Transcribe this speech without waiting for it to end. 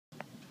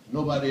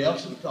Nobody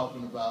else is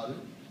talking about it.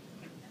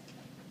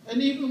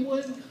 And even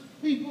when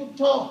people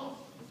talk,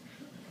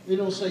 they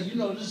don't say, you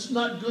know, this is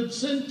not good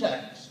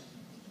syntax.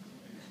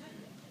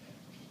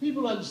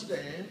 People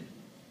understand.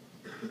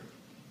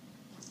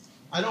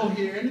 I don't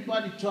hear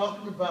anybody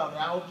talking about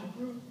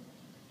algebra,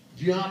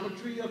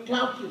 geometry, or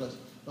calculus.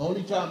 The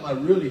only time I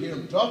really hear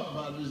them talk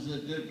about it is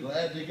that they're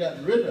glad they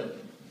got rid of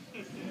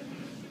it.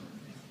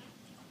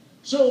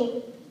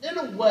 So, in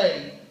a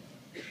way,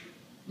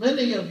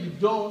 many of you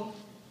don't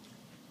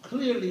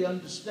clearly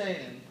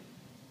understand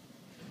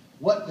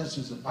what this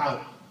is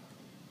about.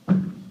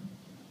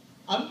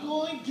 I'm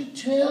going to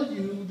tell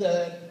you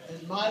that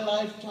in my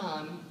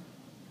lifetime,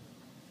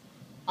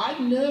 I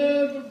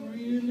never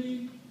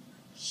really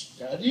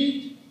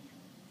studied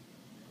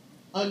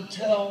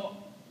until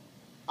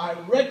I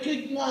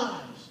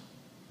recognized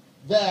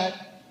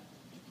that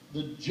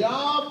the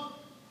job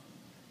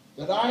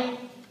that I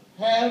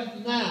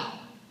have now,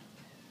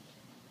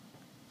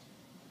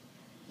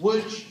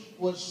 which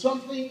was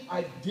something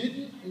I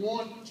didn't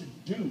want to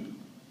do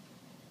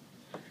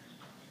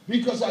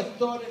because I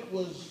thought it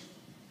was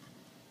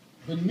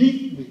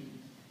beneath me.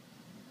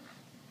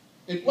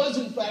 It was,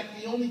 in fact,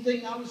 the only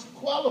thing I was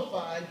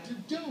qualified to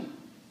do.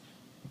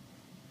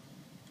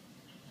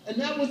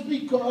 And that was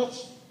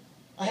because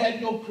I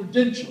had no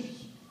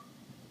credentials.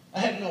 I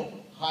had no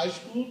high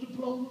school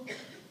diploma,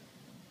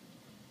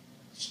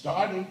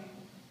 starting.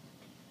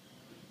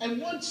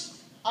 And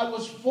once I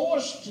was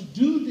forced to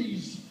do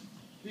these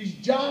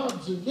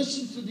jobs and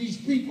listen to these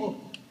people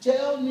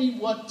tell me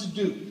what to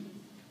do.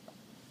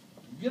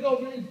 Get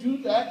over here and do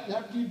that, and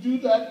after you do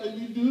that, then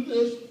you do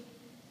this.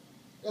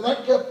 And I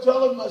kept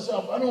telling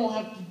myself, I don't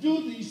have to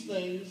do these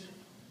things.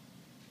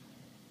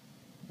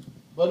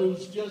 But it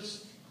was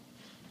just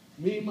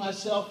me,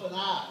 myself, and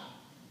I.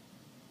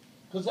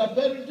 Because I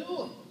better do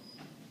them.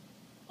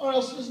 Or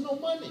else there's no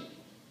money.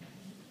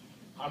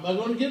 How am I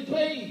going to get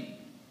paid?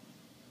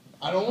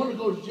 I don't want to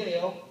go to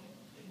jail.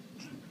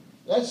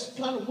 That's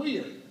kind of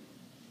weird.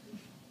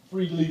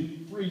 Free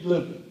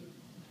living.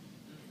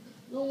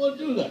 You don't want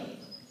to do that.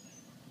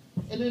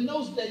 And in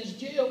those days,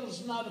 jail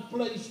was not a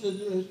place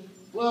that,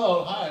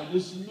 well, hi,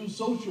 this is a new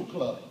social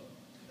club.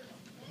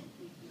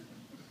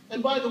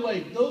 And by the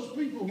way, those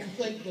people who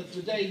think that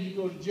today you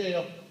go to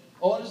jail,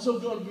 oh, it's still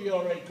going to be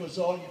all right because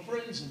all your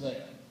friends are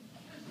there.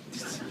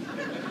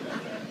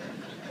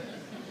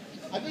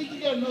 I think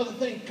you got another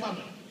thing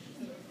coming.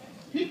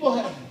 People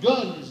have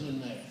guns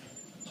in there.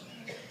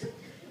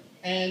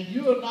 And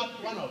you are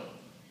not one of them.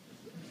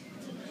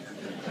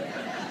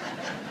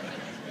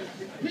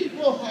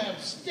 People have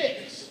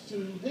sticks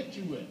to hit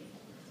you with,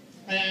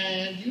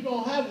 and you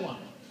don't have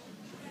one.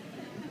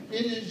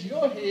 It is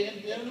your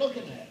head they're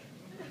looking at.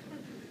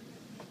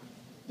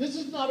 This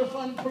is not a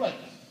fun place.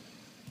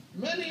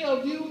 Many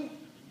of you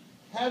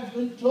have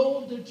been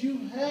told that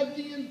you have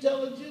the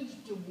intelligence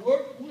to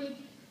work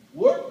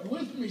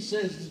with me,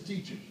 says the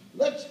teacher.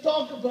 Let's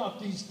talk about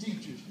these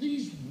teachers,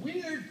 these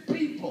weird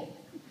people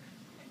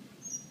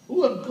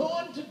who have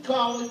gone to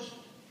college,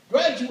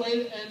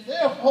 graduated, and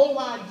their whole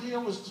idea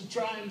was to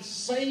try and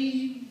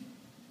save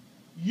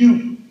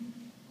you.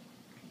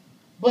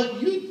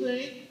 But you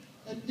think,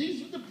 and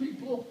these are the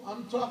people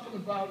I'm talking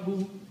about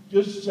who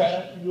just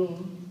sat,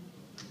 don't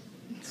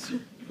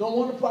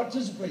want to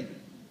participate.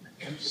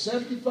 I'm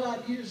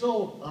 75 years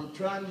old. I'm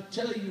trying to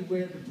tell you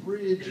where the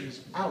bridge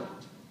is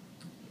out.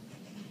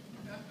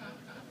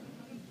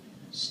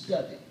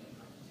 Study.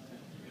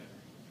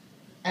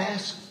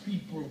 Ask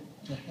people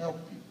to help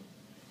you.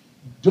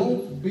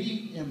 Don't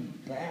be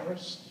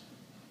embarrassed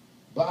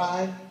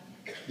by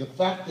the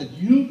fact that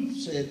you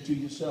said to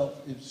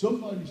yourself, if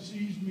somebody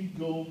sees me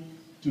go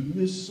to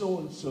Miss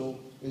So-and-so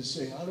and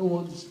say, I don't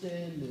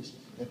understand this,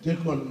 that they're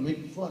going to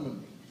make fun of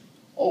me.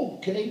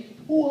 Okay,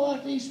 who are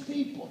these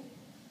people?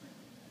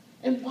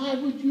 And why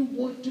would you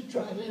want to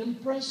try to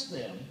impress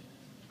them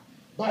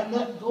by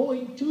not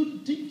going to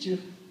the teacher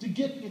to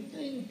get your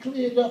thing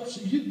cleared up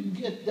so you can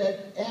get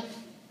that F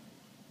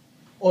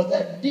or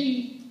that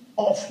D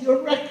off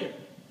your record?